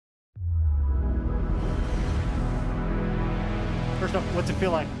First off, what's it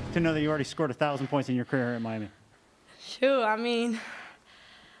feel like to know that you already scored 1,000 points in your career at Miami? Shoot, I mean,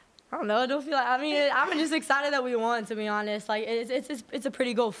 I don't know. I don't feel like. I mean, I'm just excited that we won. To be honest, like it's a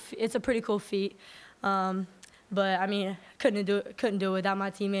pretty cool feat. But I mean, couldn't do it without my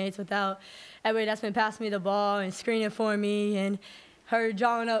teammates, without everybody that's been passing me the ball and screening for me, and her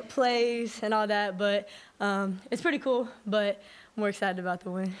drawing up plays and all that. But it's pretty cool. But I'm more excited about the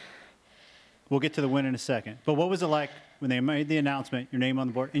win. We'll get to the win in a second. But what was it like when they made the announcement, your name on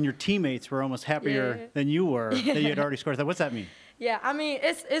the board, and your teammates were almost happier than you were that you had already scored? What's that mean? Yeah, I mean,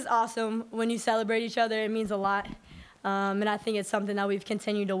 it's awesome when you celebrate each other. It means a lot. And I think it's something that we've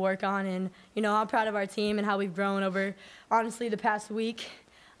continued to work on. And, you know, I'm proud of our team and how we've grown over, honestly, the past week,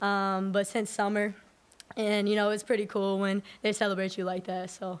 but since summer. And, you know, it's pretty cool when they celebrate you like that.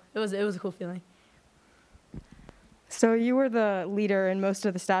 So it was a cool feeling. So you were the leader in most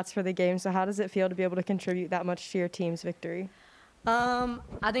of the stats for the game. So how does it feel to be able to contribute that much to your team's victory?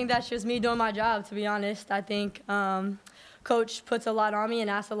 I think that's just me doing my job, to be honest. I think Coach puts a lot on me and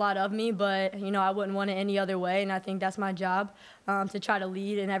asks a lot of me, but, you know, I wouldn't want it any other way, and I think that's my job, to try to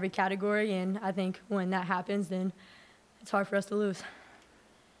lead in every category, and I think when that happens, then it's hard for us to lose.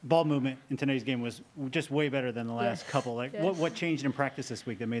 Ball movement in today's game was just way better than the last couple. Like, yes. what changed in practice this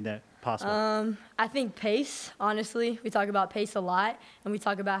week that made that possible? I think pace, honestly. We talk about pace a lot, and we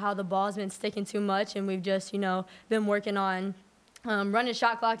talk about how the ball's been sticking too much, and we've just, you know, been working on running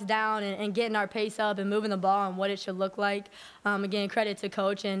shot clocks down and getting our pace up and moving the ball and what it should look like. Again, credit to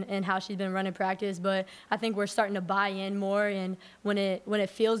Coach and how she's been running practice, but I think we're starting to buy in more, and when it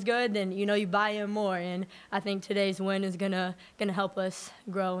feels good, then, you know, you buy in more, and I think today's win is gonna help us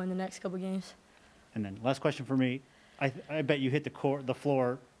grow in the next couple games. And then last question for me. I bet you hit the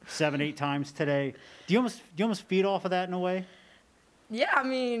floor 7-8 times today. Do you almost feed off of that in a way? Yeah, I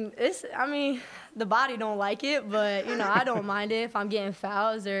mean, the body don't like it, but, you know, I don't mind it if I'm getting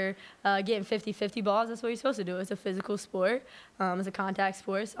fouls or getting 50-50 balls. That's what you're supposed to do. It's a physical sport. It's a contact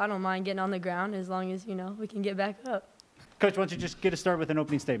sport. So I don't mind getting on the ground as long as, you know, we can get back up. Coach, why don't you just get us started with an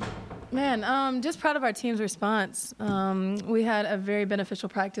opening statement? Man, just proud of our team's response. We had a very beneficial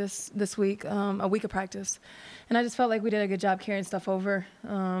practice this week, a week of practice. And I just felt like we did a good job carrying stuff over.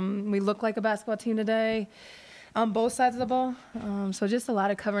 We looked like a basketball team today on both sides of the ball. So just a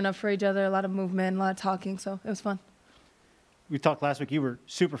lot of covering up for each other, a lot of movement, a lot of talking. So it was fun. We talked last week. You were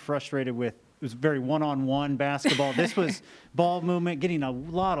super frustrated with, it was very one-on-one basketball. This was ball movement, getting a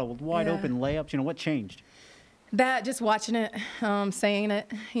lot of wide-open layups. You know, what changed? That, just watching it, saying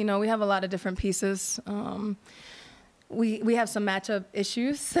it. You know, we have a lot of different pieces. We have some matchup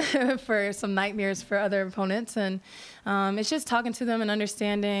issues for some nightmares for other opponents, and it's just talking to them and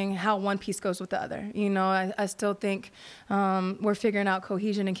understanding how one piece goes with the other. You know, I still think we're figuring out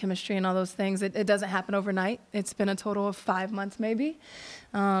cohesion and chemistry and all those things. It doesn't happen overnight. It's been a total of 5 months maybe.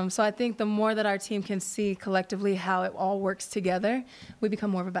 So I think the more that our team can see collectively how it all works together, we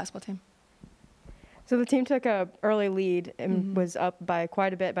become more of a basketball team. So the team took an early lead and was up by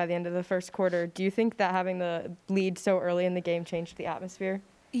quite a bit by the end of the first quarter. Do you think that having the lead so early in the game changed the atmosphere?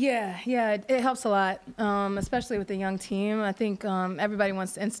 Yeah, it helps a lot, especially with a young team. I think everybody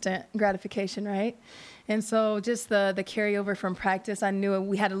wants instant gratification, right? And so just the carryover from practice, I knew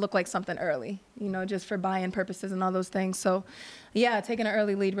we had to look like something early, you know, just for buy-in purposes and all those things. So, yeah, taking an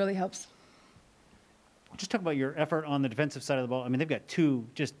early lead really helps. Just talk about your effort on the defensive side of the ball. I mean, they've got two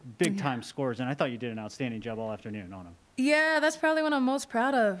just big-time scores, and I thought you did an outstanding job all afternoon on them. Yeah, that's probably what I'm most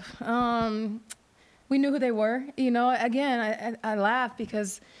proud of. We knew who they were. You know, again, I laugh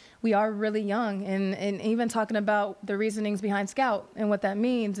because we are really young, and even talking about the reasonings behind scout and what that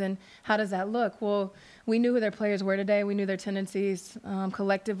means and how does that look. Well, we knew who their players were today. We knew their tendencies.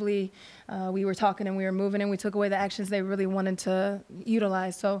 Collectively, we were talking and we were moving, and we took away the actions they really wanted to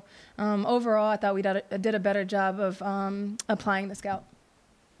utilize. So overall, I thought we did a better job of applying the scout.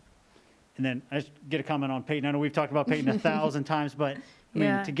 And then I just get a comment on Peyton. I know we've talked about Peyton 1,000 times, but I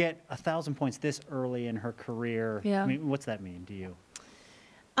mean, to get 1,000 points this early in her career, I mean, what's that mean to you?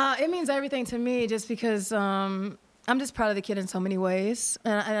 It means everything to me, just because I'm just proud of the kid in so many ways.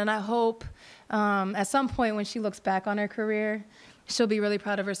 And I hope at some point when she looks back on her career, she'll be really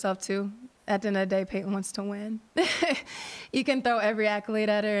proud of herself too. At the end of the day, Peyton wants to win. You can throw every accolade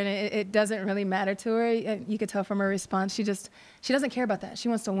at her, and it doesn't really matter to her. You could tell from her response, she doesn't care about that. She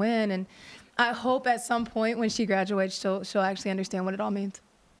wants to win, and I hope at some point when she graduates, she'll actually understand what it all means.